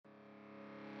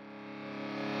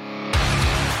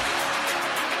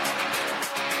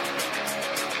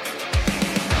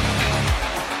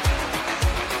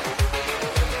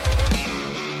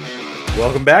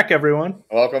Welcome back, everyone.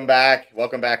 Welcome back.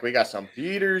 Welcome back. We got some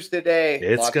beaters today.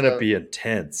 It's gonna be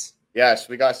intense. Yes,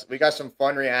 we got some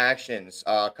fun reactions.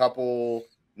 A couple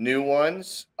new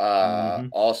ones.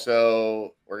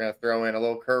 Also, we're gonna throw in a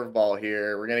little curveball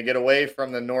here. We're gonna get away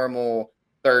from the normal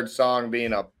third song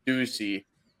being a doozy.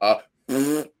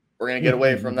 We're gonna get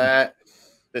away from that.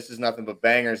 This is nothing but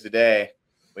bangers today.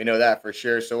 We know that for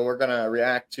sure. So we're gonna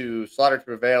react to Slaughtered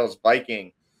Prevails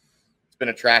Viking. Been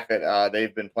a track that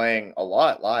they've been playing a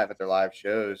lot live at their live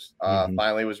shows.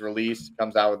 Finally was released,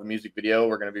 comes out with a music video.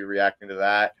 We're going to be reacting to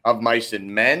that. Of Mice and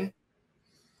Men,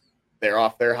 they're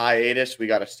off their hiatus. We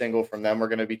got a single from them we're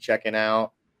going to be checking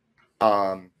out.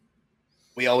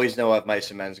 We always know Of Mice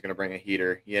and Men is going to bring a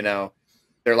heater. You know,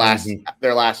 their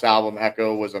last album,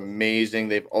 Echo, was amazing.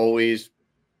 They've always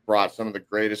brought some of the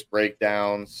greatest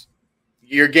breakdowns.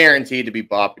 You're guaranteed to be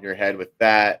bopping your head with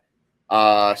that.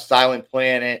 Silent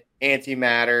Planet,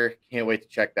 Antimatter, can't wait to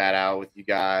check that out with you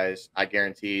guys. I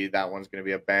guarantee that one's going to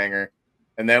be a banger.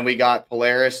 And then we got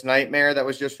Polaris Nightmare that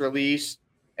was just released,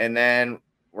 and then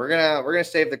we're gonna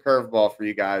save the curveball for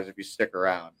you guys if you stick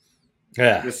around.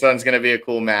 Yeah, this one's going to be a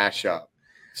cool mashup.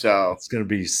 So it's going to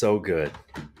be so good.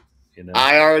 You know,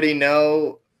 I already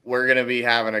know we're going to be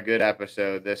having a good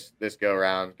episode this go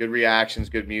around. Good reactions,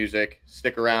 good music.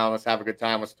 Stick around. Let's have a good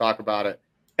time. Let's talk about it.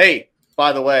 Hey,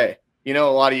 by the way, you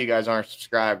know, a lot of you guys aren't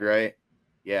subscribed, right?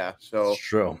 Yeah. So it's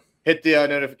true. Hit the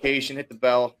notification, hit the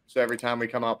bell. So every time we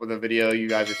come up with a video, you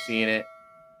guys are seeing it.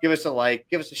 Give us a like,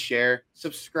 give us a share,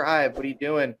 subscribe. What are you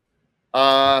doing?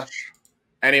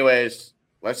 Anyways,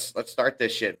 let's start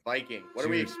this shit. Viking, what are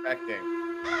we expecting?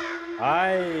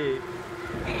 I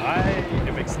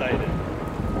am excited.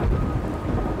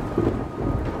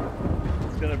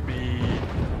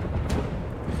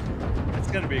 It's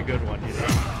gonna be a good one, you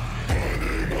know.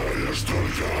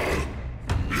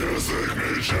 Язык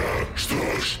меча, что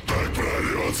ж, так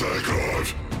прольется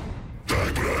кровь,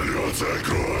 так прольется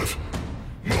кровь.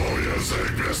 Мой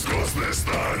язык бескостный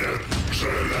станет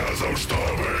железом,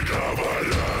 чтобы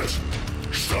говорить,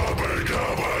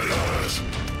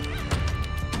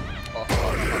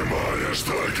 Понимаешь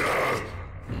только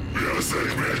язык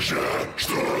меча,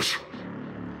 что ж.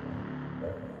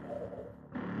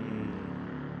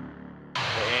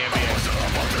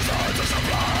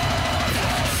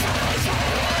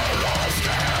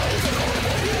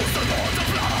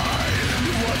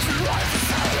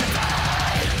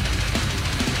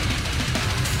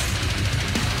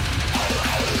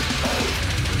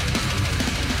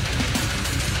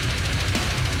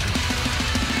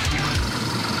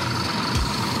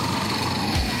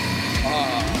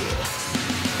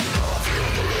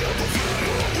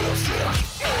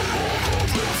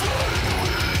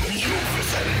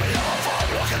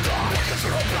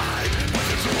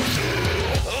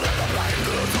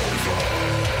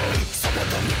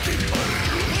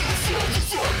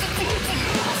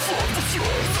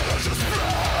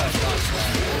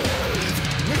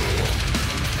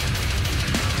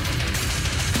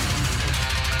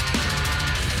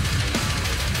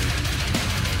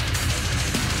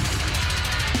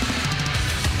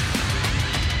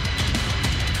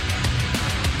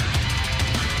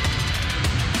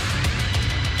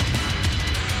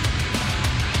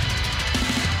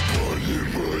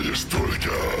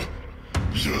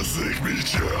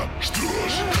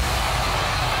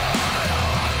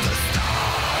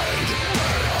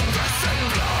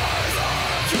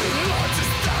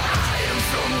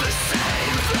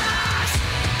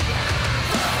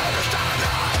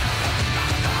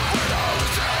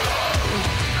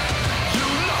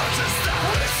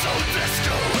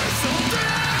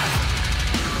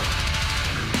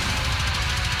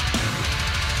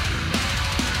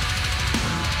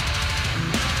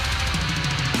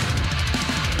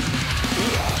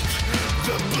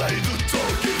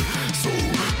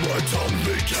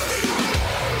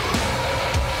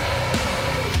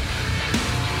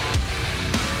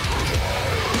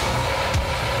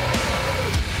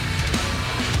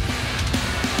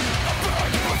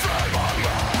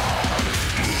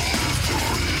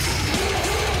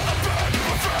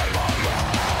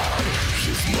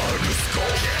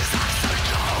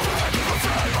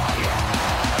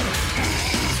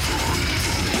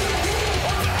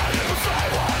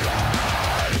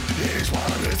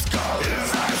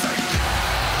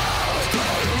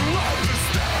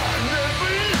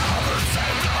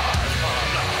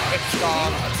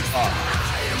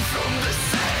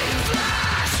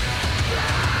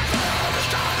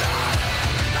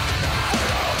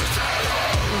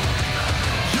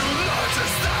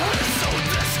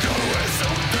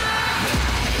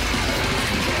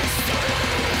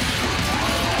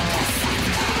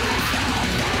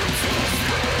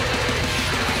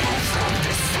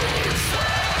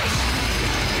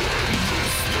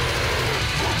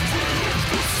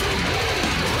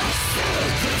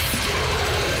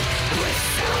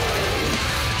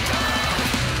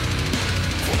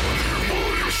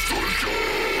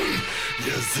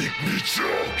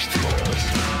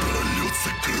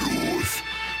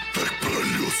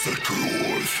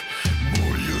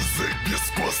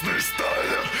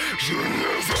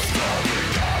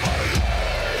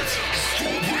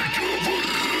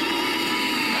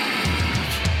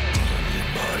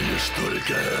 Слышь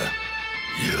только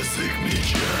язык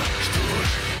меча. Что ж,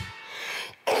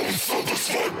 он сам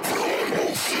свой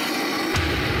промолвил.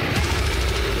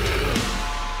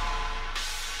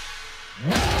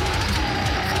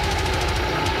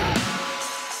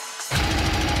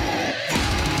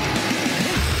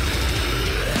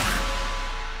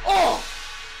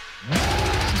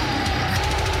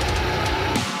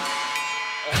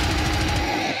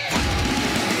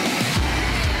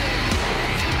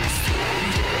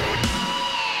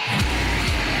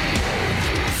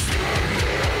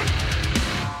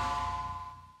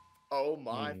 Oh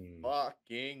my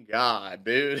fucking god,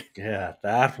 dude. Yeah,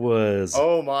 that was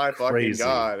Oh my fucking crazy.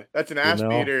 god. That's an ass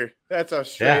beater. That's a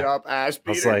straight up ass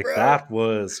beater. I was like, bro. that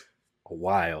was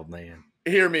wild, man.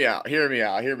 Hear me out,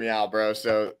 bro.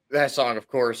 So that song, of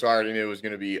course, I already knew was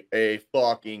gonna be a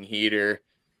fucking heater.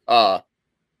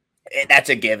 That's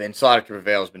a given. Slaughter to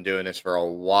Prevails been doing this for a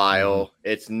while.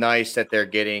 It's nice that they're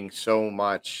getting so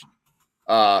much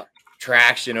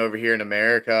traction over here in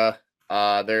America.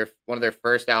 One of their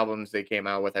first albums they came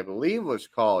out with, I believe, was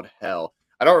called Hell.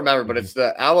 I don't remember, but it's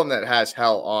the album that has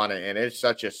Hell on it, and it's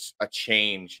such a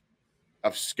change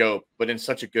of scope, but in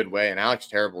such a good way. And Alex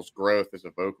Terrible's growth as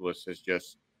a vocalist has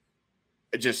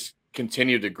just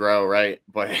continued to grow, right?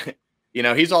 But you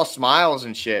know, he's all smiles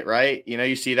and shit, right? You know,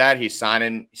 you see that he's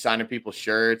signing people's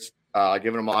shirts,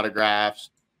 giving them autographs,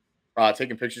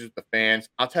 taking pictures with the fans.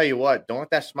 I'll tell you what, don't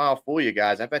let that smile fool you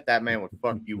guys. I bet that man would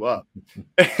fuck you up.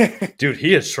 Dude,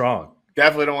 he is strong.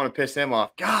 Definitely don't want to piss him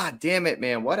off. God damn it,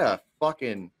 man. What a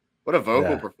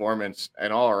vocal performance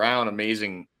and all around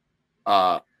amazing,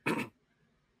 an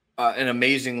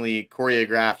amazingly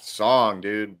choreographed song,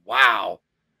 dude. Wow.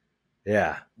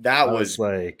 Yeah. That was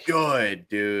like good,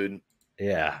 dude.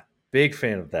 Yeah. Big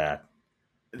fan of that.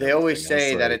 They always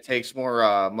say that it takes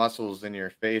more muscles in your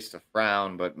face to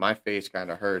frown, but my face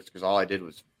kind of hurts because all I did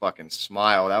was fucking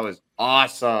smile. That was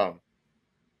awesome.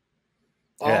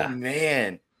 Yeah. Oh,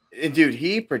 man. And dude,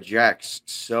 he projects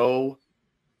so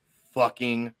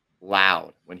fucking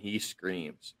loud when he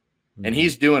screams. And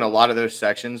he's doing a lot of those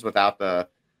sections without the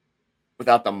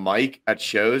mic at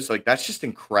shows. Like, that's just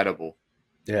incredible.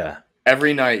 Yeah.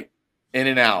 Every night, in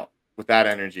and out with that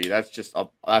energy. That's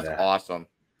awesome.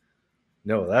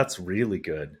 No, that's really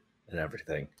good and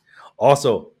everything.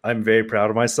 Also, I'm very proud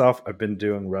of myself. I've been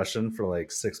doing Russian for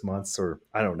like 6 months, or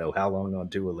I don't know how long on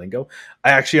Duolingo.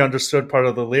 I actually understood part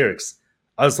of the lyrics.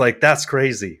 I was like, that's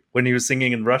crazy. When he was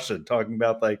singing in Russian, talking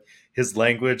about like his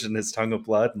language and his tongue of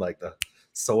blood and like the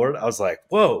sword, I was like,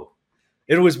 whoa.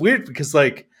 It was weird because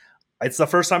like it's the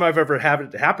first time I've ever had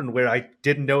it happen where I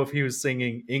didn't know if he was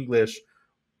singing English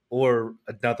or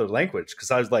another language,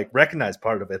 because I was like recognized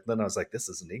part of it. And then I was like, this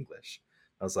isn't English.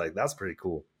 I was like, that's pretty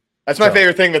cool. That's my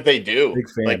favorite thing that they do. Big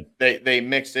fan. Like they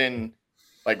mix in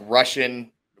like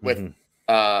Russian with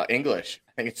English.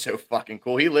 I think it's so fucking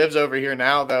cool. He lives over here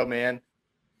now though, man.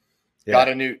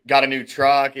 Yeah. Got a new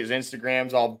truck. His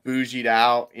Instagram's all bougied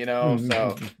out, you know.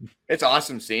 So it's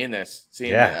awesome seeing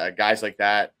guys like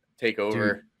that take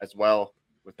over as well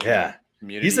with the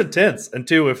community. He's intense. And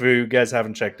too, if you guys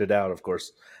haven't checked it out, of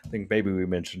course, I think maybe we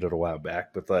mentioned it a while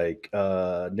back, but like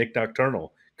Nick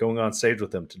Nocturnal going on stage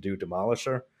with him to do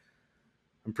Demolisher.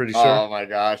 I'm pretty sure. Oh my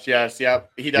gosh, yes,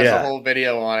 yep. He does a whole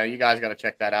video on it. You guys got to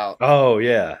check that out. Oh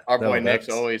yeah, our boy Nick's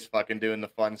always fucking doing the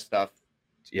fun stuff.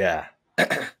 Yeah.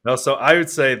 No, so I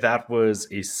would say that was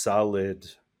a solid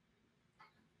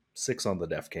 6 on the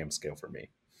Def Cam scale for me.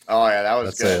 Oh yeah, that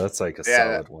was good. That's like a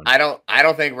solid one. I don't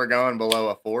think we're going below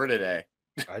a 4 today.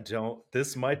 I don't.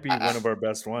 This might be one of our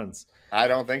best ones. I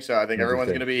don't think so. I think everyone's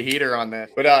going to be a heater on this.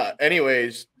 But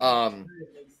anyways,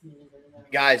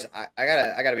 guys, I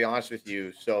gotta be honest with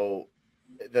you. So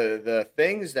the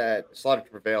things that Slaughter to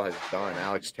Prevail has done,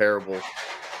 Alex Terrible,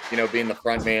 you know, being the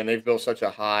front man, they've built such a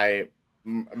high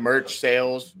merch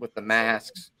sales with the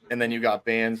masks, and then you got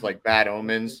bands like Bad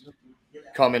Omens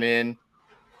coming in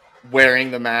wearing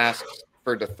the masks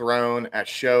for the Throne at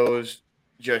shows,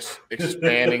 just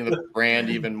expanding the brand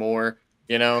even more,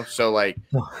 you know. So like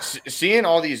seeing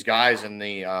all these guys in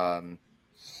the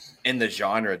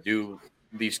genre do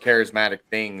these charismatic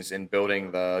things and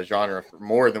building the genre for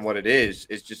more than what it is,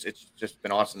 it's just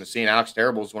been awesome to see. And Alex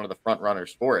Terrible is one of the front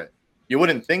runners for it. You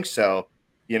wouldn't think so,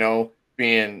 you know,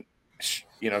 being,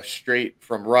 you know, straight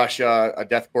from Russia, a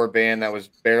deathcore band that was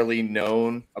barely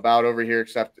known about over here,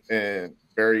 except in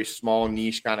very small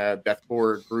niche kind of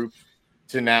deathcore group,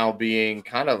 to now being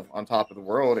kind of on top of the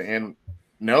world and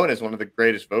known as one of the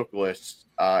greatest vocalists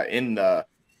in the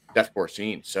deathcore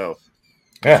scene. So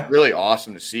it's really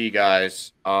awesome to see,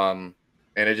 guys. And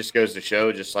it just goes to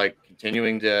show, just like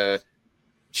continuing to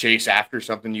chase after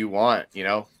something you want. You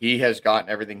know, he has gotten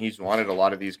everything he's wanted. A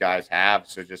lot of these guys have.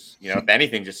 So just, you know, if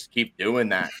anything, just keep doing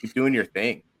that. Keep doing your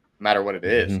thing, no matter what it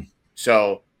is. Mhm.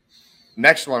 So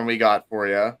next one we got for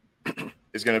you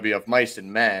is going to be of Mice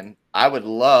and Men. I would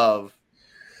love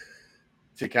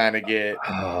to kind of get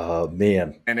Oh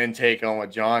man. an intake on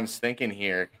what John's thinking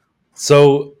here.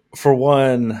 So for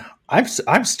one,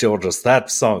 I'm still just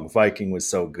that song Viking was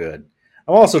so good.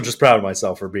 I'm also just proud of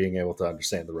myself for being able to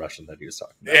understand the Russian that he was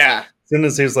talking about. Yeah. As soon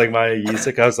as he was like my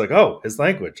Yusik, I was like, oh, his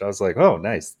language. I was like, oh,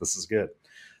 nice, this is good.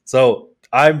 So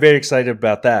I'm very excited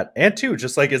about that. And two,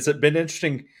 just like it's been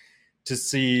interesting to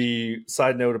see.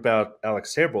 Side note about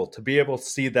Alex Terrible, to be able to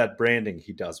see that branding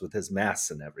he does with his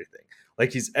masks and everything.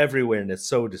 Like he's everywhere and it's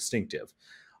so distinctive.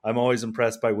 I'm always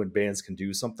impressed by when bands can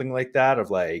do something like that, of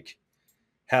like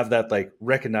have that like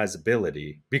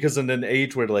recognizability, because in an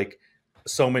age where like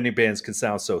so many bands can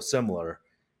sound so similar,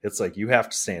 it's like you have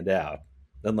to stand out.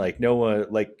 And like no one,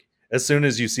 like as soon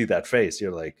as you see that face,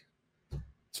 you're like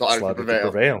Slaughter to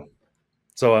Prevail.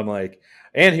 So I'm like,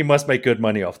 and he must make good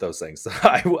money off those things.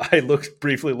 I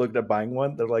briefly looked at buying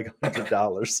one. They're like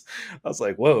 $100. I was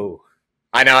like, whoa.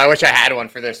 I know. I wish I had one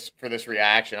for this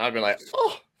reaction. I'd be like,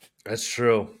 oh, that's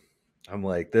true. I'm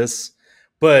like this,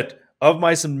 but Of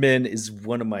Mice and Men is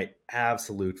one of my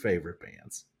absolute favorite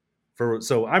bands.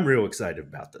 So I'm real excited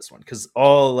about this one because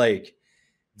all like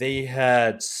they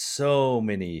had so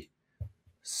many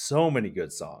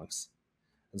good songs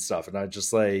and stuff, and I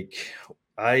just like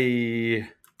I'm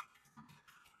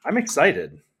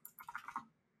excited,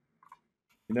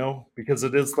 you know, because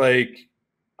it is like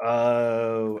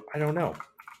I don't know,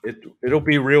 it'll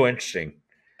be real interesting.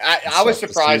 I was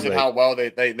surprised at how well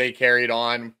they carried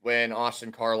on when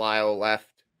Austin Carlisle left.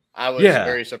 I was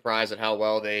very surprised at how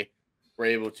well they were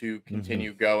able to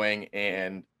continue going.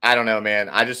 And I don't know, man.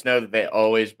 I just know that they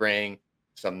always bring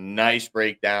some nice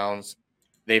breakdowns.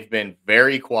 They've been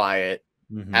very quiet.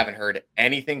 Haven't heard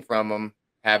anything from them.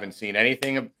 Haven't seen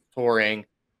anything of touring.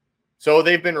 So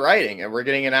they've been writing, and we're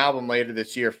getting an album later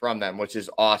this year from them, which is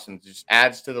awesome. It just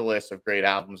adds to the list of great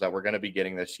albums that we're going to be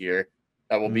getting this year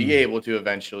that we'll be able to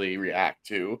eventually react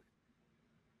to.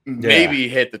 Maybe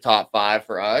hit the top 5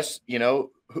 for us. You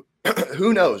know,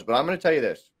 who knows? But I'm going to tell you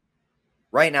this.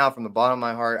 Right now, from the bottom of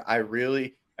my heart, I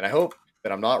really, and I hope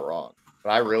that I'm not wrong,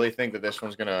 but I really think that this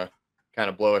one's going to kind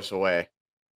of blow us away.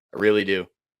 I really do.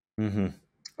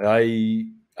 I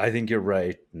think you're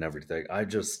right and everything.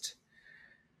 It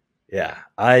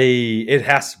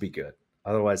has to be good.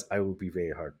 Otherwise, I will be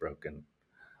very heartbroken.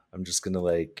 I'm just going to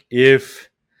like, it's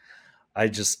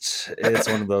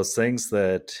one of those things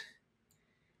that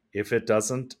if it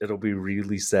doesn't, it'll be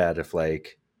really sad if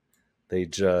like they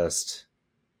just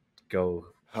go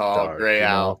dark, gray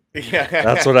out. Yeah,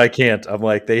 that's what I can't. I'm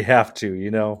like, they have to,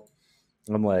 you know.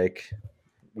 I'm like,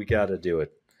 we got to do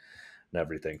it and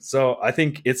everything. So I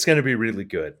think it's going to be really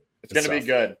good. It's going to be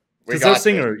good. Because our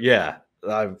singer,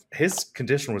 his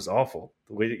condition was awful.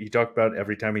 The way that you talked about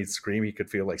every time he'd scream, he could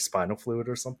feel like spinal fluid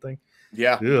or something.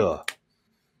 Yeah. Ugh.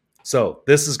 So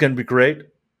this is going to be great.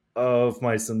 Of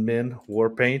Mice and Men,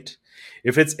 Warpaint.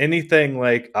 If it's anything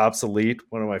like Obsolete,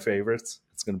 one of my favorites,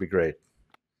 it's going to be great.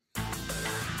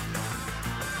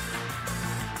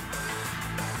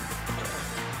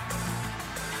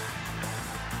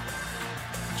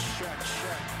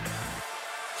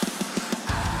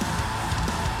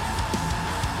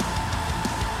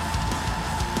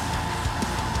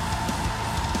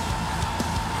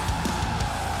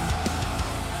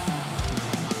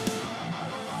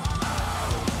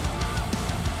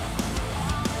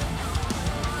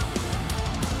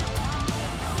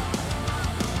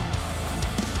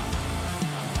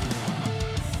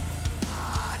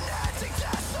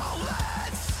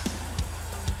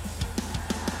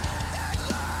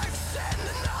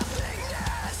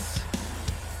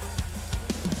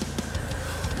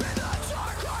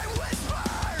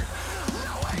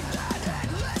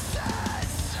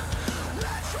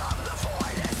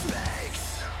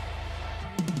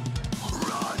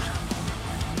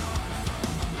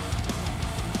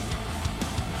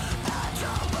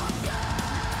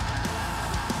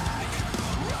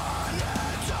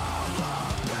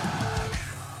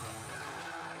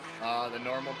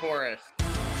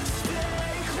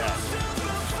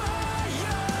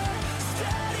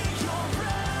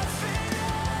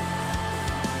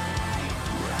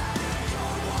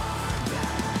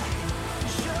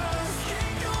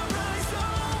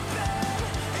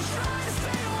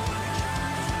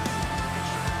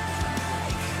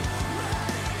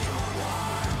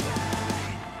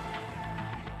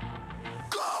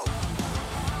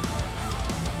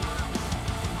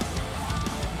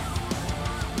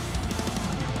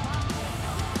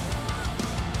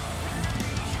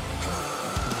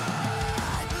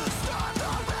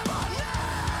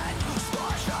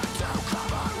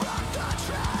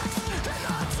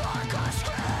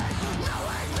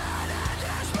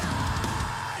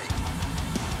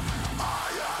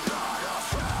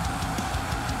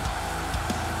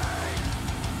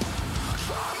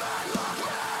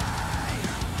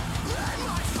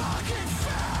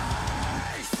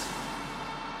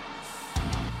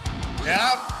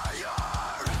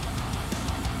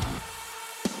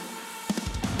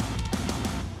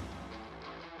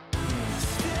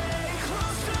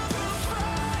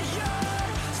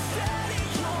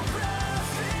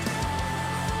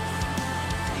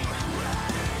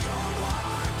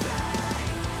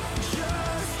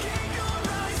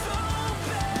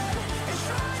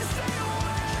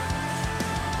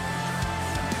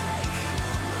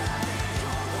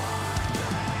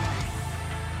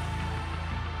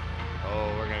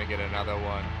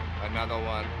 Another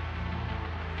one.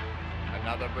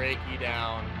 Another breaky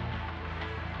down.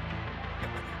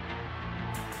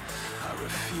 I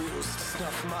refuse to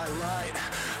snuff my light.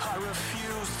 I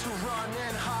refuse to run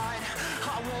and hide.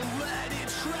 I won't let it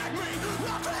track me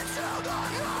up into the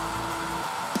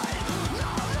night.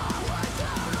 No, not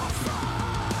without a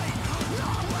fight.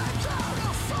 Not without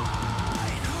a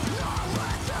fight. Not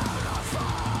without a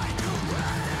fight.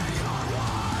 Ready or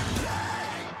one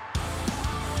thing.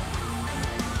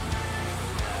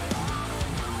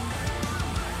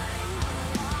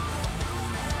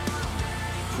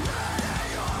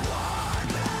 Ready or one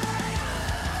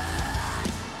thing.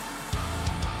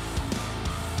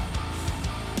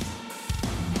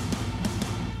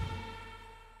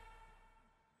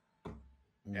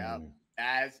 Yeah,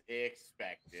 as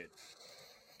expected.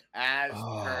 As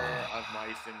per of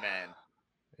Mice and Men.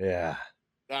 Yeah.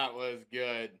 That was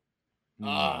good.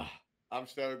 I'm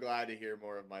so glad to hear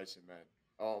more of Mice and Men.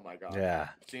 Oh my god. Yeah.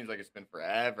 It seems like it's been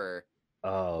forever.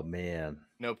 Oh man.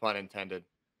 No pun intended.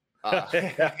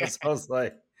 Yeah, so I was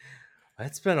like,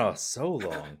 it's been so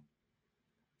long.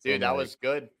 Dude, that was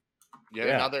good. Get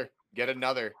Yeah.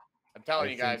 another. I'm telling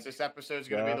I you guys, think this episode's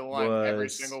gonna be the that one. Every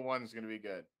was- single one's gonna be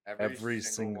good. Every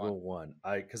single one.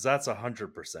 Because that's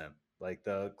 100%. Like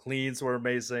the cleans were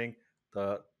amazing.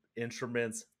 The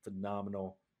instruments,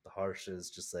 phenomenal. The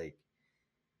harshes, just like,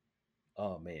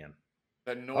 oh man.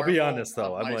 I'll be honest,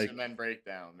 though, I'm Mice like- and Men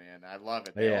breakdown, man. I love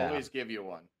it. They always give you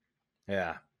one.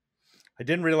 Yeah. I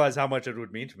didn't realize how much it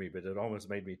would mean to me, but it almost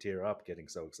made me tear up getting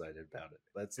so excited about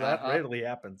it. That rarely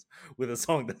happens with a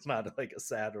song that's not like a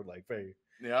sad or like very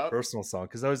personal song.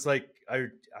 Because I was like, I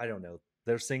don't know,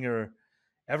 their singer,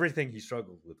 everything he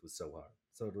struggled with was so hard.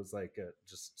 So it was like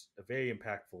just a very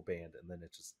impactful band, and then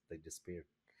they disappeared.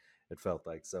 It felt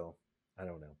like. So I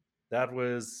don't know. That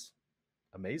was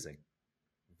amazing.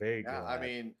 Very good. I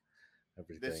mean,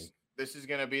 everything. This is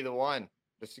gonna be the one.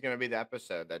 This is gonna be the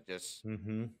episode that just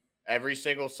Mm-hmm. every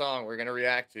single song we're gonna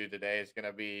react to today is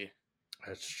gonna be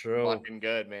That's true. fucking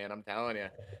good, man. I'm telling you.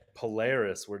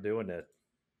 Polaris, we're doing it.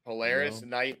 Polaris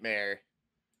Nightmare.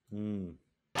 Hmm.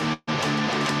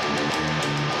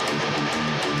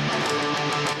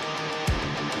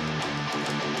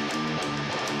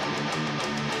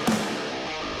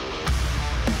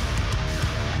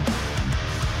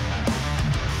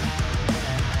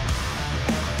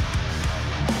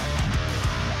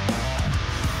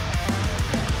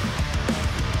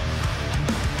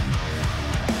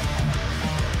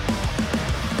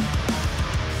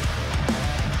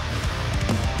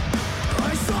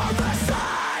 I saw the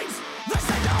signs, the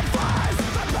signal fires,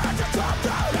 the birds are dropped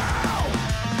out now.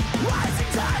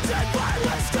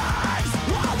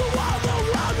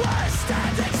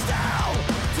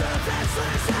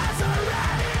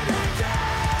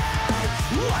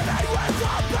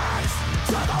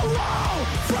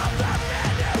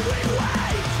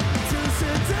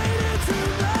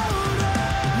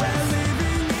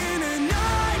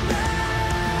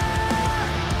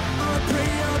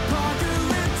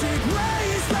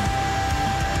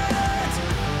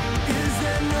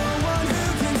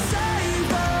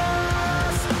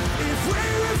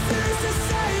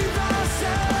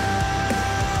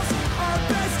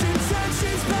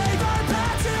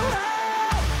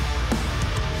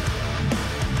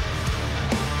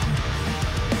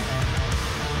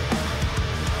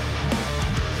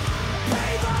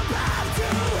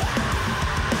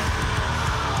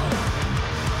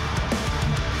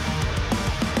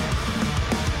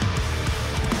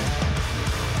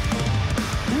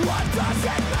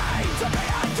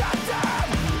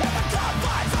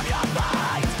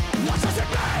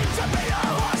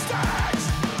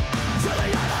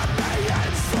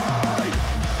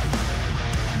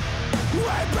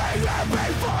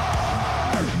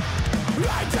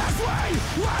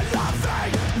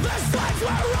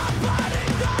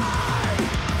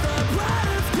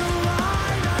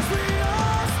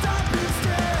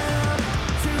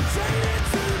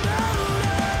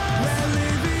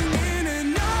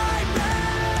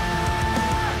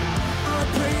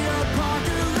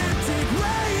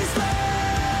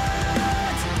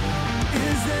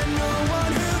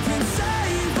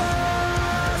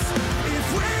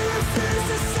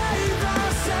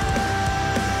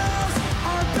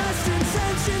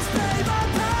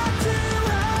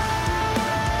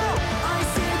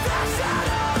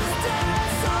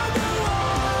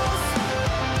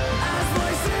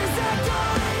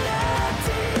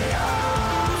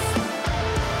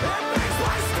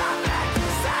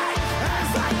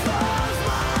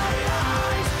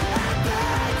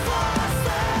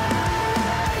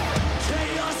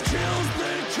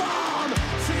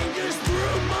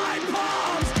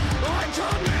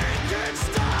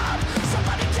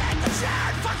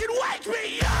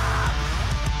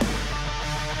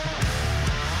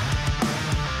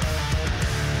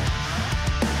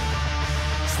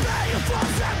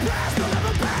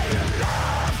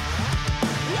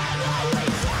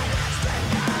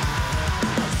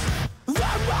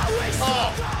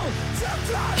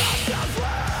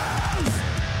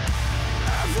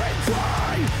 Every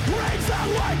cry rings out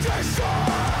like a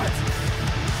shot.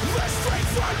 The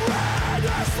streets run red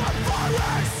as the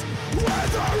forest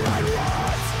wither and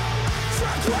rot,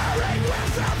 declaring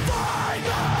with the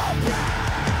final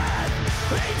breath.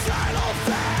 Eternal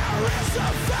fear is the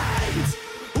fate,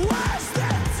 worse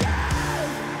than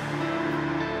death.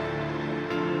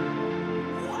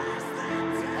 Worse than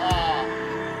death.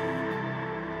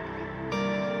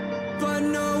 But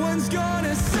no one's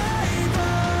gonna save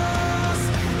us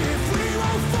if we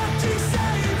won't fucking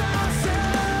save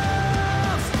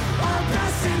ourselves. Our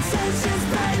best intentions,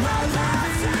 babe, are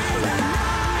living in the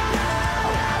night now.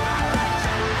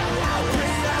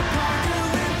 With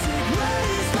apocalyptic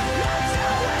wasteland,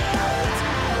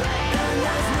 and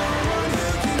there's no one who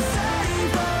can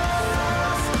save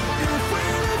us if we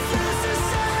refuse to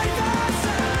save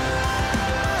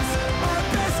ourselves. Our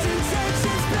best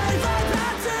intentions, babe, are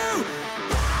not to.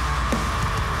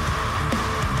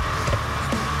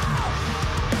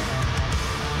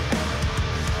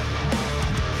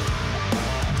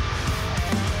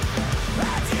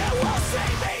 And you will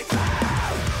see me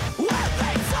there when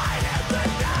they find in the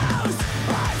news. I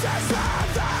deserve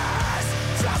this,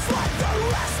 just like the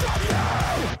rest of you.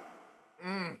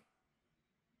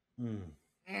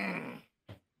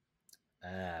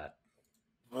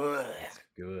 That's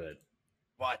good.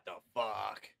 What the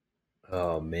fuck?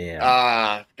 Oh man.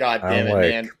 God damn I'm it, like-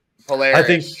 man. Polaris. I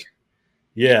think,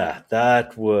 yeah,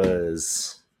 that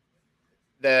was.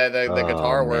 The Oh,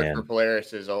 guitar work man. for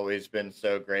Polaris has always been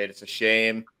so great. It's a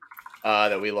shame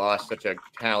that we lost such a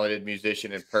talented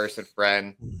musician and person,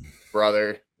 friend,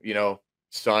 brother,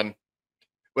 son,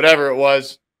 whatever it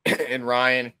was. And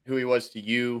Ryan, who he was to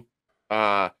you,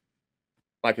 my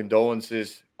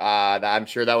condolences. I'm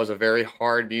sure that was a very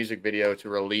hard music video to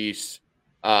release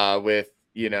with,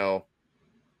 the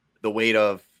weight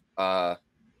of, what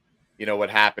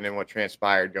happened and what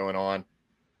transpired going on.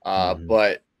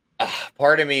 But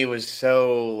part of me was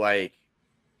so like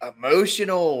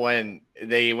emotional when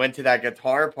they went to that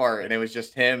guitar part and it was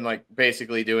just him like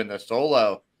basically doing the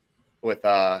solo with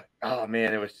oh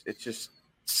man, it's just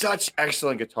such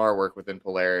excellent guitar work within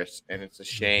Polaris, and it's a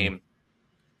shame.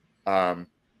 But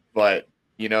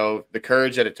the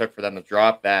courage that it took for them to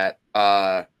drop that,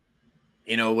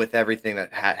 with everything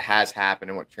that has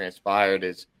happened and what transpired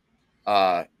is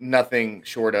nothing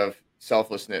short of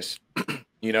selflessness.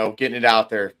 Getting it out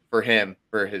there for him,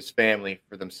 for his family,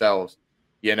 for themselves.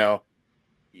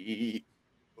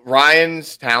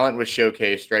 Ryan's talent was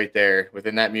showcased right there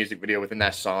within that music video, within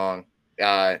that song.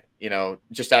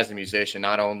 Just as a musician,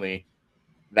 not only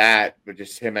that, but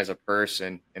just him as a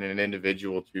person and an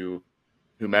individual to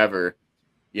whomever.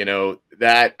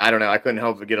 That, I don't know, I couldn't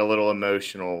help but get a little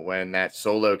emotional when that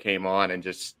solo came on and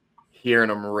just hearing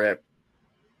him rip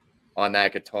on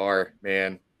that guitar,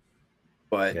 man.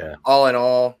 But Yeah. all in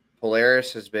all,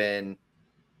 Polaris has been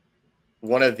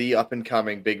one of the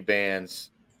up-and-coming big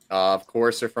bands. Of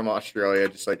course, they're from Australia,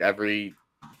 just like every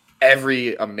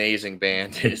amazing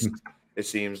band is, it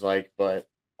seems like. But,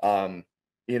 I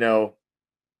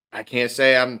can't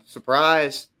say I'm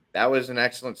surprised. That was an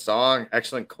excellent song,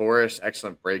 excellent chorus,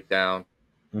 excellent breakdown.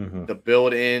 The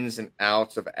build-ins and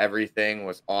outs of everything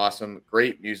was awesome.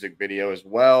 Great music video as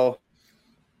well.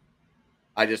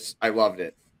 I loved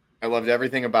it. I loved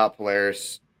everything about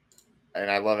Polaris, and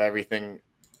I love everything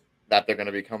that they're going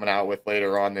to be coming out with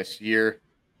later on this year.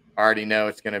 I already know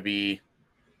it's going to be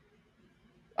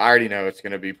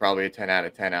probably a 10 out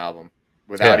of 10 album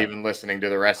without even listening to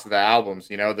the rest of the albums.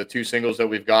 The two singles that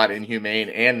we've got, Inhumane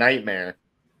and Nightmare,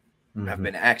 have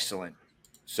been excellent.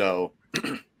 So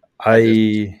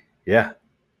yeah.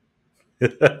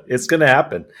 It's going to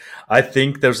happen. I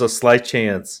think there's a slight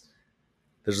chance.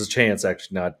 There's a chance,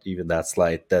 actually, not even that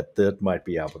slight, that might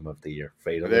be album of the year.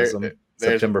 Fatalism,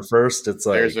 September 1st. It's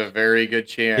like there's a very good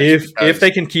chance if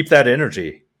they can keep that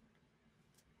energy.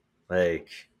 I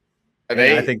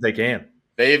think they can.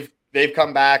 They've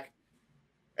come back.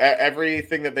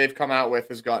 Everything that they've come out with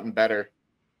has gotten better,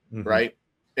 right?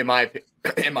 In my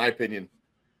opinion,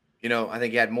 I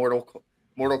think you had Mortal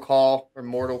Call or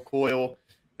Mortal Coil.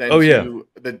 Then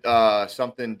the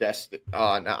something destined.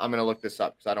 Now I'm gonna look this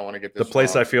up because I don't want to get this. The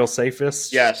Place wrong. I Feel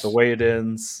Safest. Yes. The Way It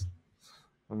Ends.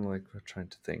 I'm trying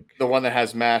to think. The one that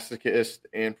has Masochist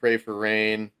and Pray for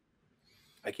Rain.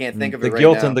 I can't think of it the right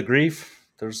guilt now. and the grief.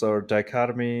 There's our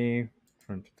dichotomy.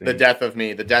 The Death of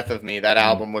Me. That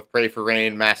album with Pray for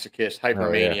Rain, Masochist,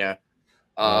 Hypermania,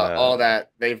 all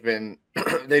that. They've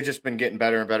just been getting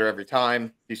better and better every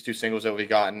time. These two singles that we've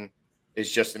gotten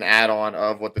is just an add-on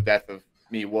of what the Death of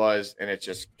Me was, and it's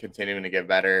just continuing to get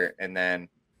better. And then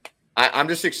I'm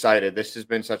just excited. This has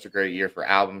been such a great year for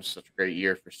albums, such a great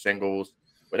year for singles,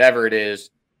 whatever it is.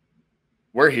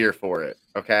 We're here for it,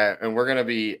 okay? And we're going to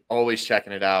be always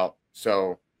checking it out.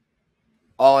 So,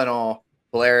 all in all,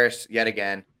 Polaris, yet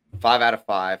again, 5 out of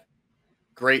 5.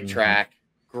 Great track,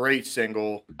 great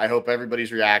single. I hope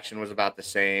everybody's reaction was about the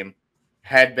same.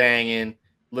 Headbanging,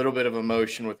 little bit of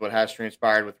emotion with what has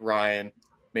transpired with Ryan.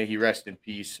 May he rest in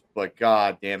peace. But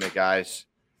God damn it, guys.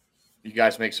 You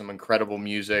guys make some incredible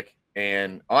music.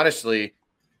 And honestly,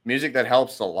 music that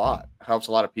helps a lot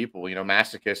of people. You know,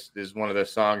 Masochist is one of the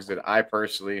songs that I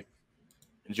personally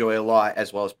enjoy a lot,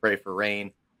 as well as Pray for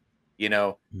Rain. You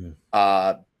know,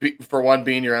 for one,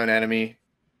 being your own enemy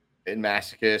in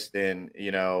Masochist, and,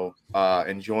 you know,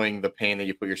 enjoying the pain that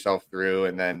you put yourself through.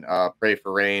 And then Pray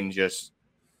for Rain, just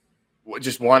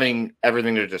wanting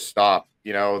everything to just stop.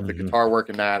 You know, the guitar work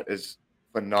in that is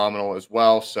phenomenal as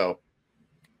well. So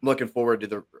I'm looking forward to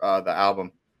the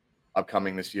album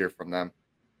upcoming this year from them.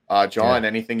 John,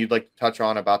 anything you'd like to touch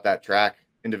on about that track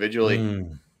individually?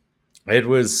 It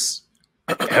was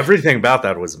everything about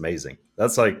that was amazing.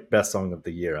 That's like best song of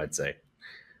the year, I'd say.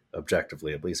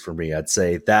 Objectively, at least for me, I'd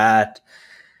say that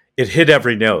it hit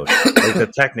every note. Like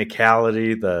the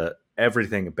technicality, the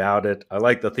everything about it. I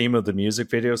like the theme of the music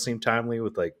video seemed timely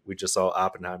with, like, we just saw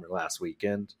Oppenheimer last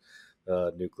weekend,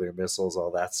 nuclear missiles, all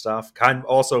that stuff. Kind of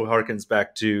also harkens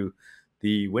back to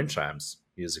the Wind Chimes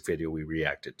music video we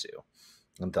reacted to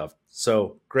and stuff.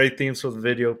 So great themes for the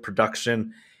video,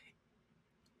 production.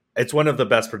 It's one of the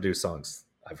best produced songs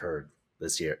I've heard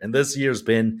this year. And this year's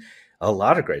been a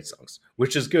lot of great songs,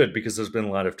 which is good because there's been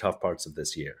a lot of tough parts of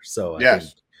this year. So I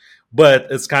think, but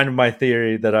it's kind of my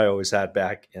theory that I always had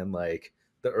back in like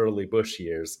the early Bush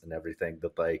years and everything,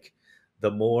 that like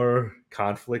the more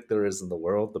conflict there is in the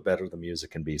world, the better the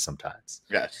music can be sometimes.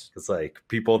 Yes. It's like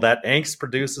people, that angst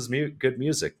produces good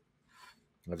music.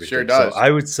 Everything. Sure does. So I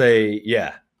would say,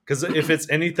 yeah, because if it's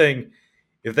anything,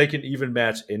 if they can even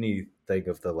match anything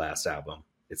of the last album,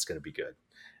 it's going to be good.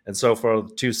 And so far,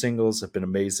 the 2 singles have been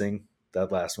amazing.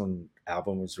 That last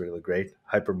album was really great.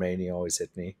 Hypermania always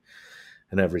hit me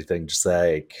and everything. Just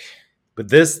like, but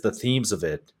the themes of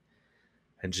it,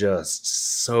 and just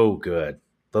so good.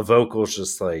 The vocals,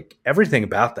 just like everything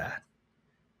about that.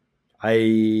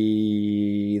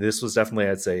 This was definitely,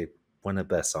 I'd say, one of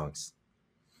the best songs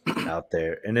out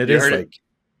there. And it is like,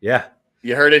 yeah.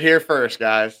 You heard it here first,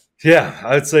 guys. Yeah,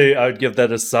 I'd say I would give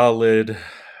that a solid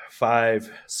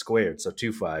 5 squared. So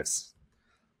 2 5s.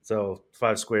 So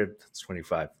 5 squared, that's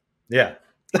 25. Yeah,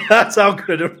 that's how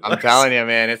good it was. I'm telling you,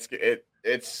 man,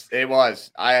 it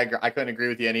was. I couldn't agree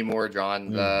with you anymore,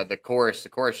 John. The chorus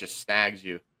just snags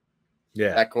you.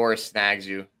 Yeah, that chorus snags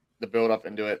you. The build up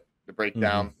into it, the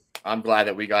breakdown. I'm glad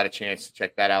that we got a chance to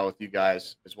check that out with you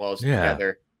guys as well as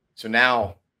together. So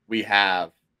now we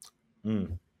have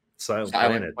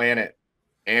Silent Planet,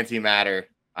 Antimatter.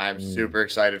 I'm super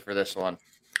excited for this one.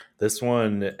 This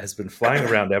one has been flying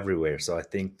around everywhere, so I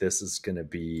think this is going to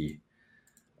be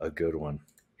a good one.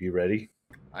 You ready?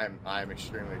 I'm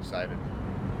extremely excited.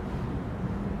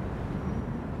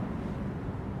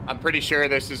 I'm pretty sure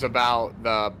this is about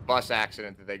the bus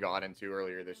accident that they got into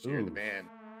earlier this year. The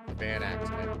van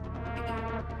accident.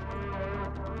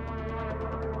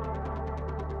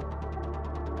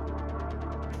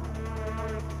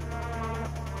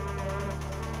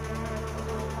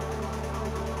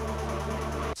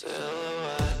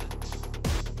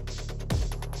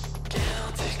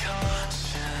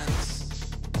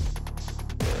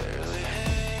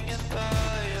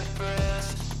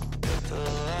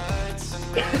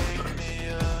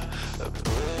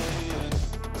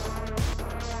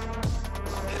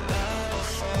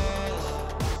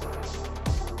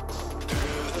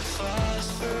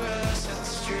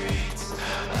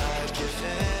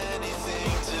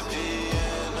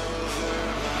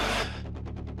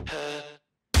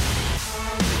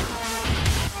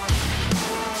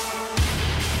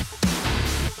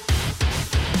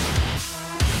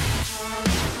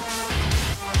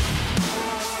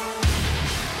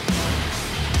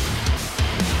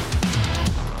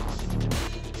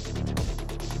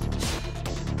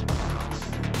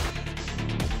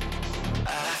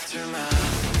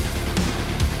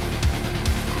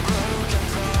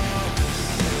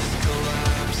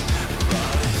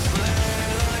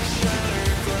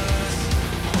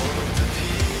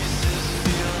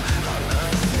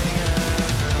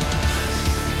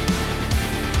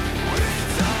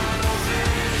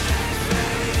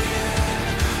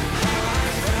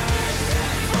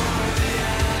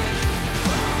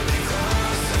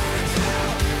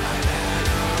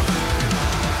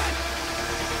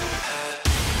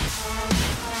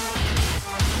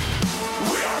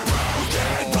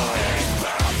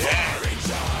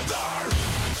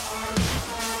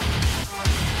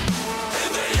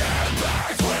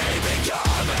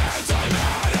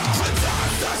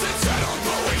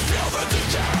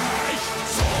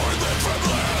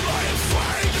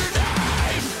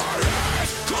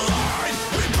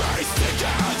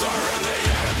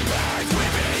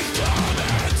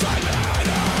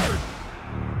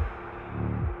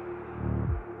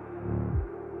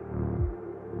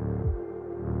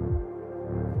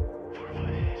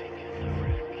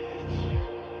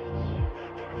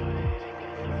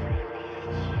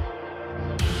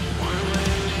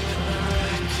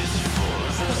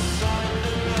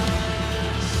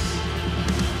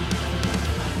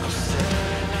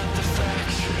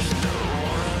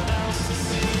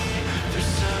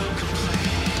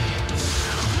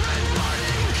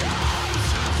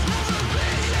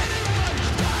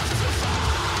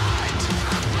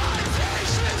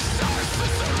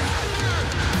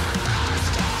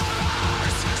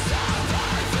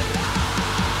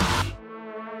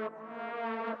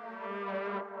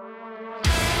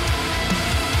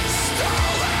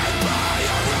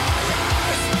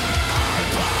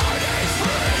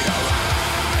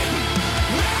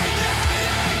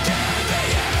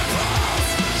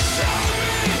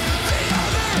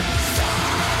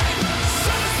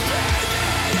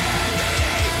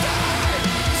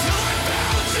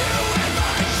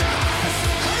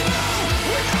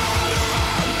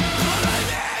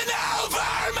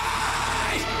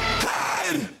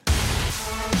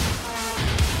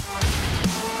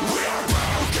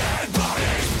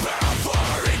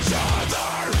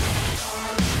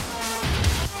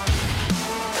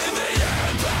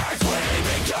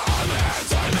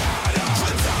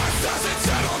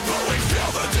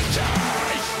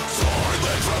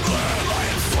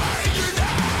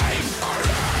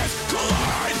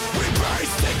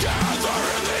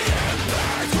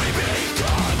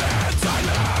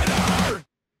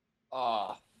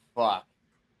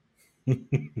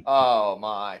 Oh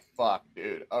my fuck,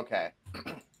 dude. Okay.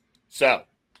 So,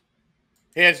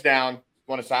 hands down,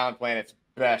 one of Silent Planet's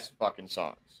best fucking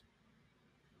songs.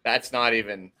 That's not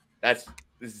even, that's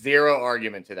zero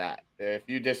argument to that. If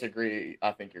you disagree,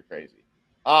 I think you're crazy.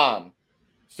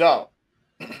 So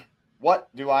what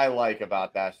do I like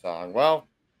about that song? Well,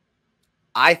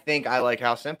 I think I like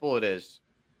how simple it is.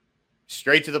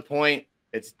 Straight to the point.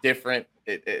 It's different.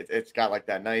 It's got like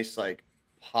that nice like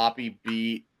poppy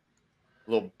beat,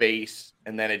 little bass,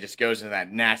 and then it just goes into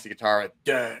that nasty guitar. Like,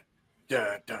 duh,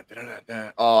 duh, duh, duh, duh,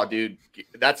 duh. Oh, dude,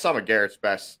 that's some of Garrett's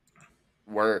best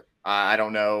work. I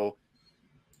don't know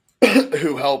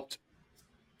who helped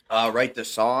write the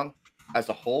song as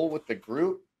a whole with the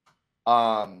group.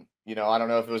 I don't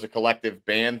know if it was a collective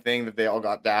band thing that they all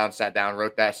got down, sat down,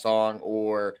 wrote that song,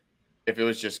 or if it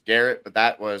was just Garrett, but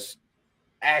that was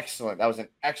excellent. That was an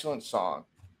excellent song.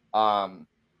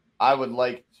 I would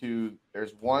like to,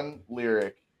 there's one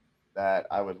lyric that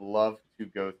I would love to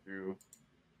go through.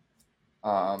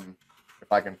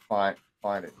 If I can find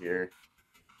it here.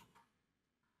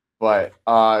 But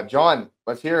John,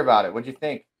 let's hear about it. What'd you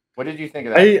think? What did you think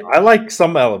of that? I like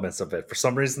some elements of it. For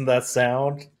some reason, that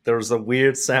sound, there was a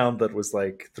weird sound that was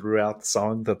like throughout the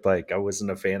song that like I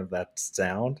wasn't a fan of that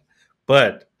sound,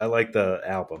 but I like the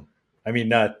album. I mean,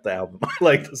 not the album. I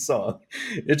like the song.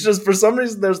 It's just for some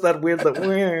reason there's that weird that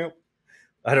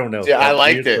I don't know. Yeah, I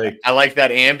liked weird, it. like, I like that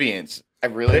ambience. I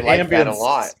really like that a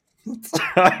lot.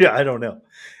 I don't know.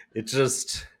 It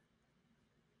just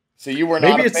so you were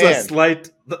not maybe a fan.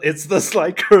 It's the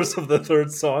slight curse of the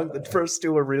third song. The first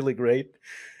two were really great.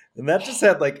 And that just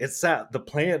had like it's the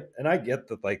plant, and I get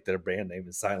that like their band name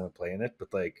is Silent Planet,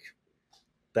 but like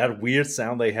that weird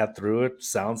sound they had through it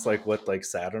sounds like what like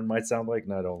Saturn might sound like,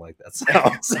 and I don't like that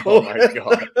sound. So, oh my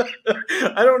god.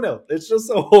 I don't know. It's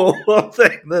just a whole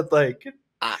thing that like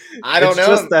I don't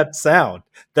know. It's just that sound,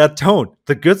 that tone.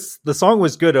 The song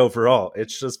was good overall.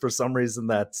 It's just for some reason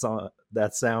that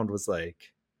sound was like,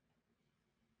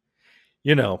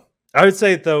 I would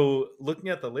say though, looking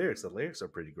at the lyrics are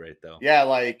pretty great though. Yeah,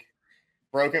 like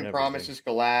broken promises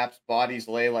collapse, bodies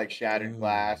lay like shattered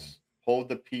glass, hold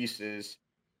the pieces,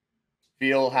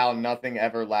 feel how nothing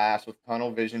ever lasts with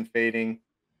tunnel vision fading,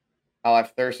 how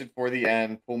I've thirsted for the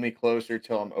end, pull me closer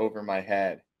till I'm over my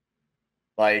head.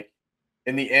 Like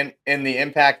in the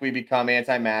impact we become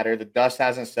antimatter, the dust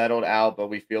hasn't settled out, but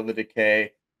we feel the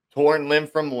decay, torn limb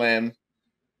from limb,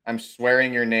 I'm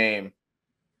swearing your name.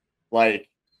 Like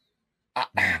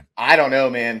I don't know,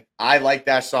 man. I like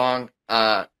that song.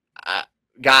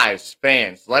 Guys,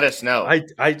 fans, let us know.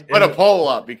 I put a poll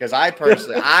up because I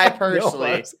personally,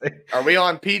 no, are we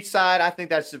on Pete's side? I think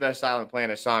that's the best Silent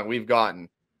Planet song we've gotten.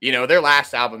 Their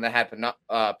last album that had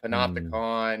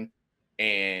Panopticon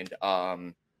and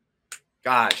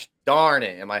gosh darn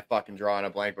it, am I fucking drawing a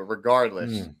blank? But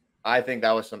regardless, I think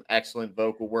that was some excellent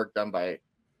vocal work done by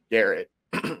Garrett.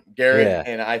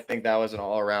 And I think that was an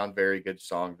all-around very good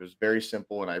song. It was very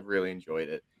simple, and I really enjoyed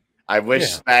it. I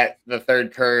wish that the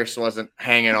third curse wasn't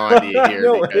hanging on to you here.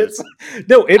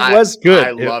 It was good.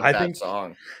 I love that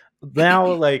song. Now,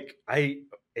 like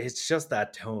it's just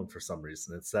that tone for some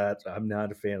reason. It's that I'm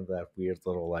not a fan of that weird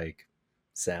little like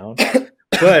sound,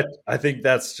 but I think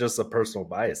that's just a personal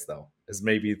bias, though. Is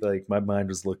maybe like my mind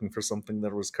was looking for something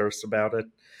that was cursed about it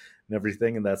and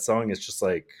everything, and that song is just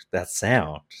like that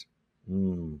sound.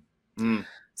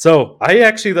 So I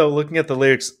actually, though, looking at the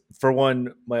lyrics, for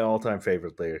one, my all-time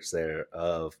favorite lyrics there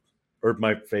or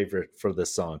my favorite for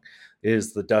this song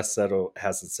is the dust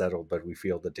hasn't settled, but we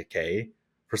feel the decay.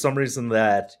 For some reason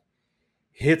that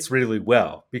hits really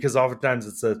well, because oftentimes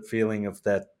it's a feeling of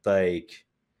that, like,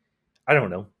 I don't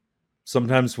know,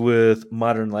 sometimes with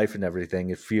modern life and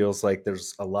everything, it feels like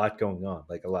there's a lot going on,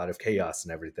 like a lot of chaos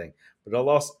and everything, but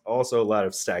also a lot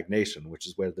of stagnation, which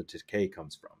is where the decay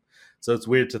comes from. So it's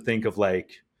weird to think of like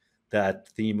that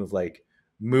theme of like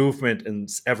movement and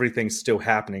everything's still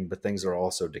happening, but things are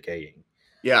also decaying.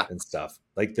 Yeah. And stuff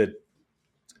like the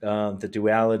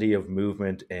duality of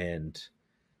movement and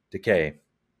decay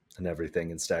and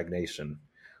everything and stagnation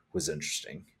was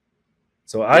interesting.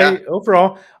 So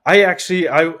overall,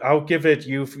 I'll give it,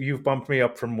 you've bumped me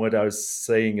up from what I was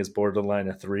saying is borderline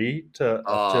a 3 to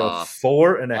up to a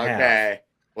 4.5. Okay.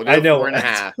 We'll do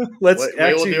 4.5. We'll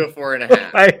do a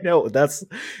 4.5. I know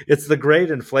it's the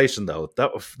great inflation though.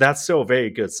 That's still a very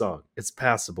good song. It's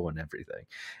passable and everything,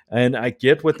 and I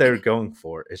get what they're going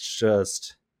for. It's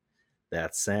just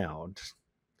that sound,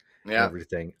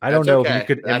 everything. I don't know if you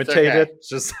could imitate it. It's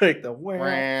just like the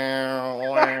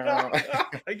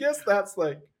I guess that's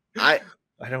like I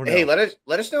don't know. Hey, let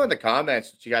us know in the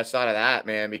comments what you guys thought of that,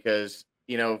 man, because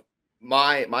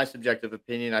my subjective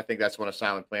opinion, I think that's one of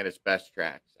Silent Planet's best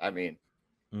tracks. I mean,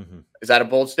 is that a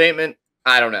bold statement?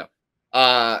 I don't know.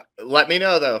 Let me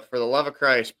know though, for the love of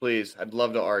Christ, please. I'd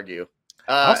love to argue.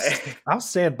 I'll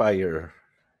stand by your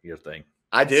thing.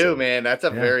 I do, man. That's a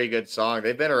very good song.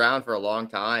 They've been around for a long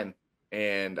time,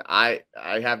 and I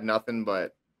have nothing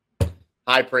but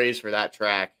high praise for that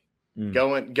track.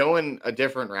 Going a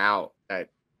different route that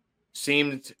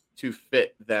seemed to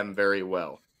fit them very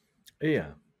well. Yeah,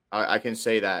 I can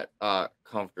say that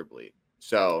comfortably.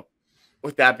 So,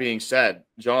 with that being said,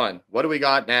 John, what do we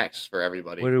got next for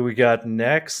everybody? What do we got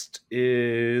next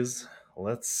is,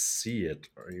 let's see it.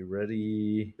 Are you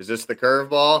ready? Is this the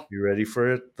curveball? You ready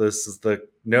for it? This is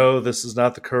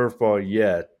not the curveball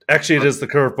yet. Actually, it is the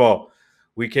curveball.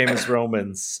 We came as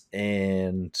Romans,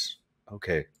 and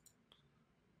okay.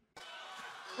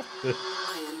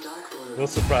 We'll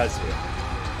surprise you.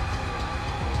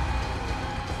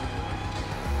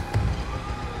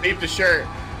 Leave the shirt.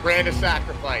 Brand of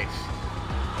sacrifice.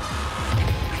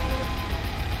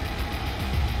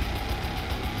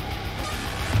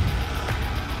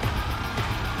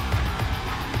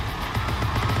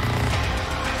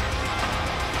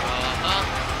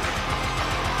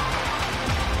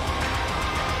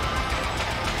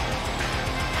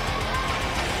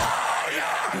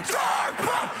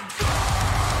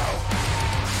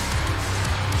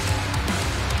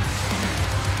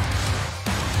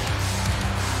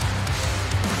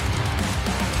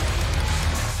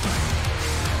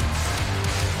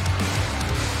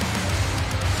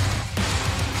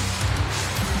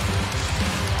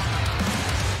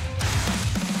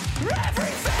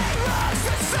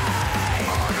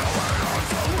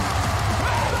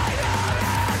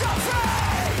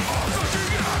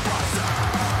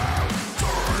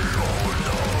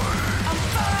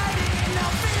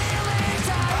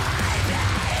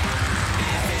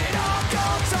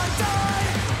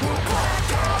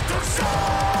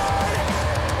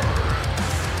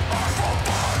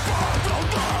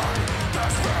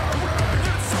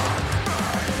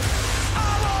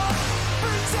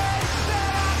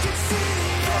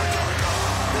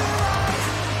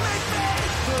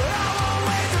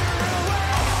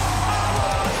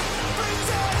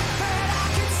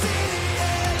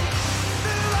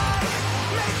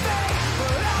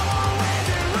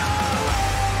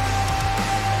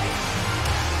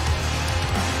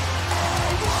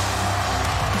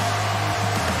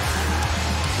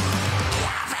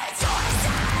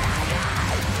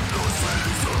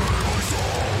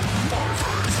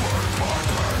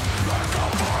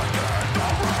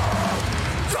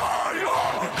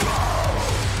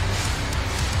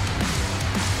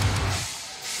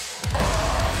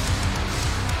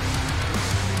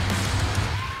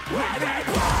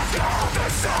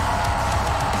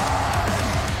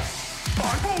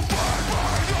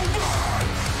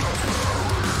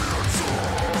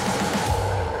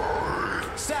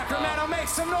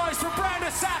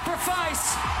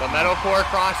 The metalcore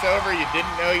crossover you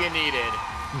didn't know you needed.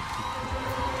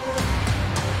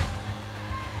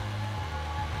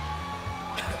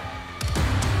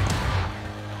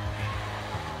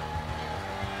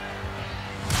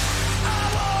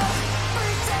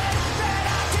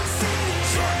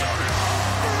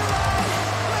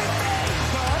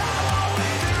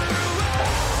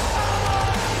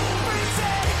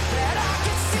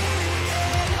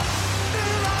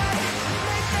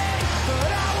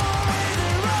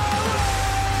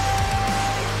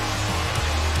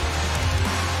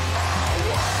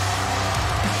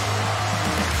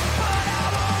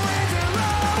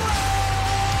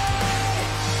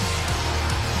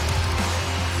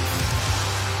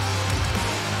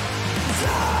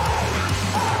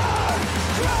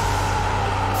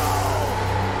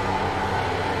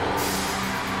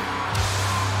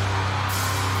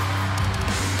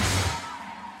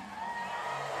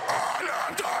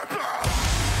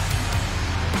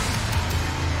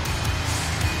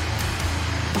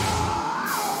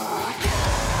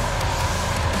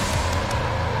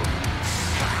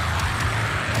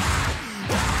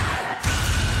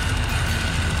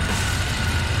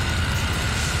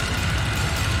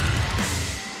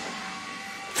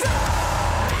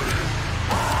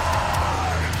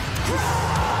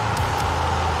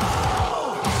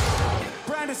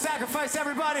 Sacrifice,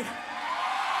 everybody.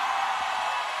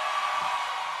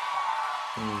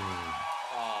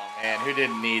 Oh man, who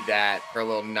didn't need that for a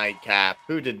little nightcap?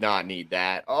 Who did not need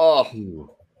that? Oh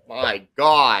my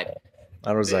God,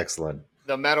 that was excellent.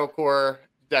 The metalcore,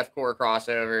 deathcore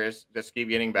crossovers just keep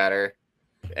getting better.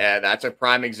 That's a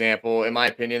prime example, in my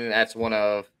opinion. That's one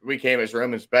of We Came as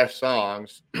Roman's best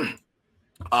songs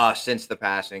since the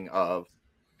passing of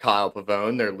Kyle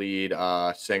Pavone, their lead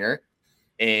singer.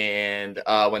 And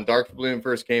when Dark Bloom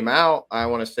first came out, I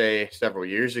want to say several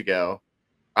years ago,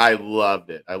 I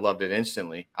loved it. I loved it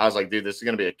instantly. I was like, dude, this is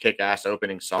going to be a kick-ass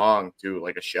opening song to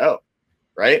like a show,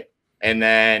 right? And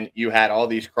then you had all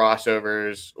these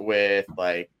crossovers with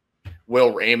like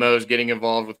Will Ramos getting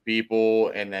involved with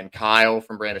people, and then Kyle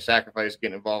from Brand of Sacrifice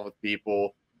getting involved with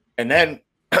people. And then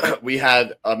we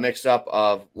had a mix-up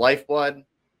of Lifeblood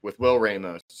with Will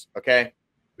Ramos, okay?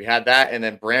 We had that, and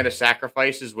then Brand of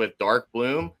Sacrifices with Dark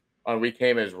Bloom on We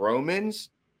Came as Romans.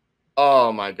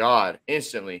 Oh, my God.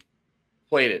 Instantly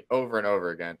played it over and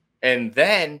over again. And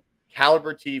then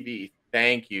Caliber TV,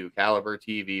 thank you, Caliber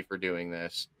TV, for doing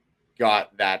this,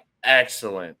 got that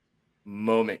excellent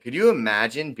moment. Could you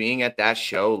imagine being at that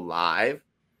show live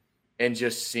and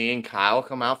just seeing Kyle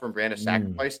come out from Brand of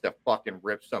Sacrifice to fucking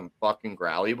rip some fucking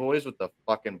growly boys with the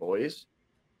fucking boys?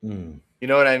 You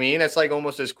know what I mean? It's like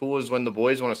almost as cool as when the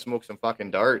boys want to smoke some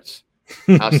fucking darts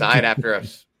outside after a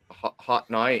hot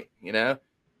night, you know?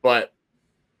 But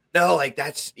no, like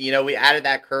that's, you know, we added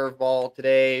that curveball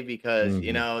today because,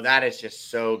 you know, that is just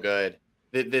so good.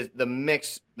 The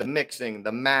mixing,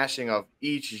 the mashing of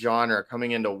each genre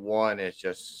coming into one is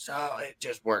just so, it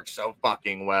just works so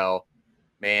fucking well,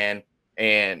 man.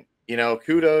 And, you know,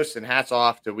 kudos and hats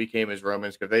off to We Came as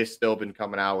Romans because they've still been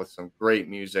coming out with some great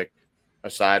music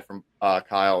aside from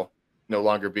Kyle no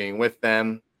longer being with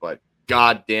them. But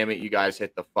God damn it, you guys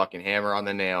hit the fucking hammer on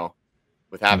the nail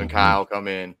with having Kyle come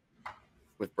in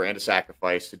with Brand of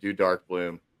Sacrifice to do Dark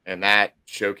Bloom. And that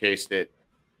showcased it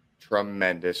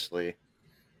tremendously.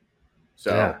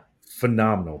 So yeah,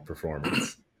 phenomenal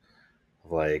performance.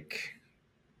 Like,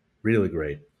 really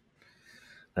great.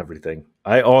 Everything.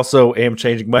 I also am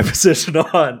changing my position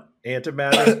on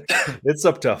Antimatter. It's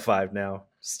up to a 5 now.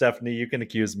 Stephanie, you can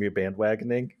accuse me of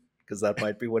bandwagoning because that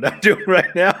might be what I'm doing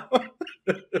right now.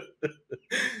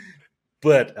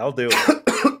 But I'll do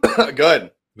it.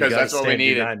 Good, because that's what we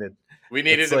needed. United. We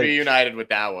needed to be united with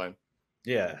that one.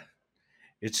 Yeah,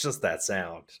 it's just that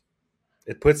sound.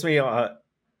 It puts me on.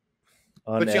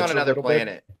 Puts you on another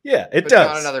planet. Bit. Yeah, it puts does.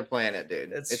 You on another planet,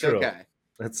 dude. It's true. okay.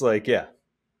 It's like, yeah.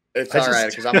 It's all right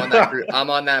because I'm on that. I'm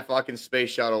on that fucking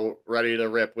space shuttle, ready to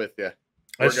rip with you.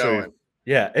 We're going. True.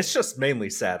 Yeah, it's just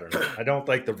mainly Saturn. I don't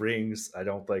like the rings. I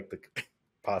don't like the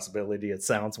possibility. It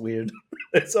sounds weird.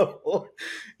 So,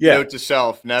 yeah. Note to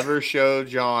self: never show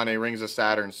John a Rings of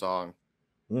Saturn song.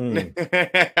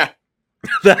 That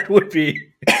would be.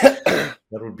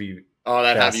 Oh,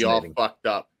 that'd have you all fucked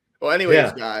up. Well,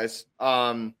 anyways, guys,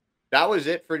 that was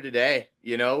it for today.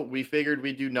 You know, we figured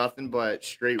we'd do nothing but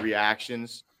straight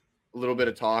reactions, a little bit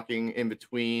of talking in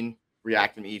between,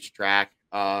 reacting to each track.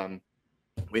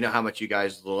 We know how much you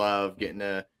guys love getting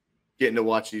to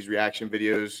watch these reaction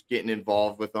videos, getting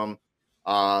involved with them.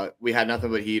 We had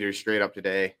nothing but heaters straight up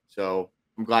today. So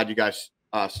I'm glad you guys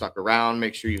stuck around.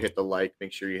 Make sure you hit the like,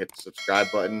 make sure you hit the subscribe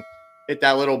button, hit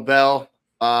that little bell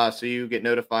so you get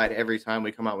notified every time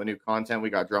we come out with new content. We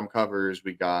got drum covers,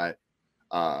 we got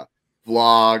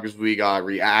vlogs, we got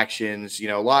reactions. You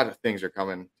know, a lot of things are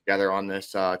coming together on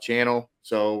this channel.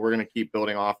 So we're going to keep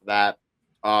building off of that.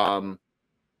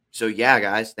 So yeah,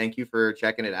 guys, thank you for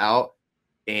checking it out.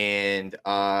 And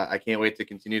I can't wait to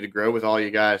continue to grow with all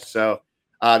you guys. So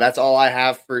that's all I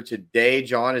have for today.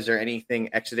 John, is there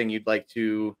anything exiting you'd like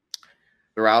to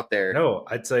throw out there? No,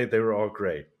 I'd say they were all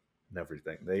great and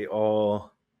everything.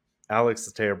 Alex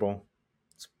is terrible.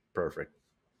 It's perfect.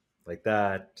 Like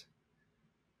that.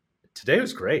 Today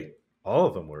was great. All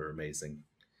of them were amazing.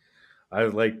 I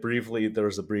briefly, there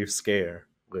was a brief scare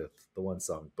with the one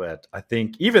song, but I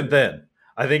think even then,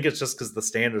 I think it's just because the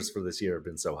standards for this year have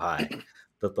been so high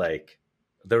that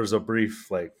there was a brief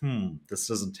this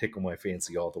doesn't tickle my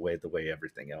fancy all the way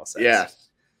everything else has. Yes,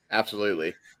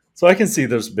 absolutely. So I can see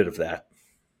there's a bit of that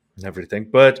and everything,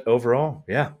 but overall,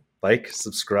 yeah,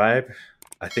 subscribe.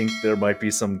 I think there might be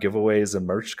some giveaways and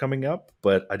merch coming up,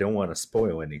 but I don't want to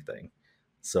spoil anything.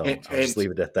 So I'll just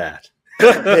leave it at that.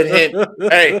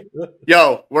 Hey,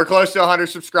 yo, we're close to 100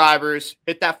 subscribers.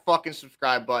 Hit that fucking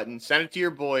subscribe button. Send it to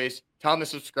your boys. Tell them to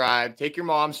subscribe. Take your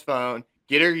mom's phone.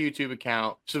 Get her YouTube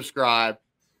account. Subscribe.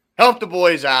 Help the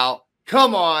boys out.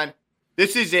 Come on.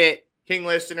 This is it. King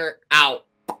Listener out.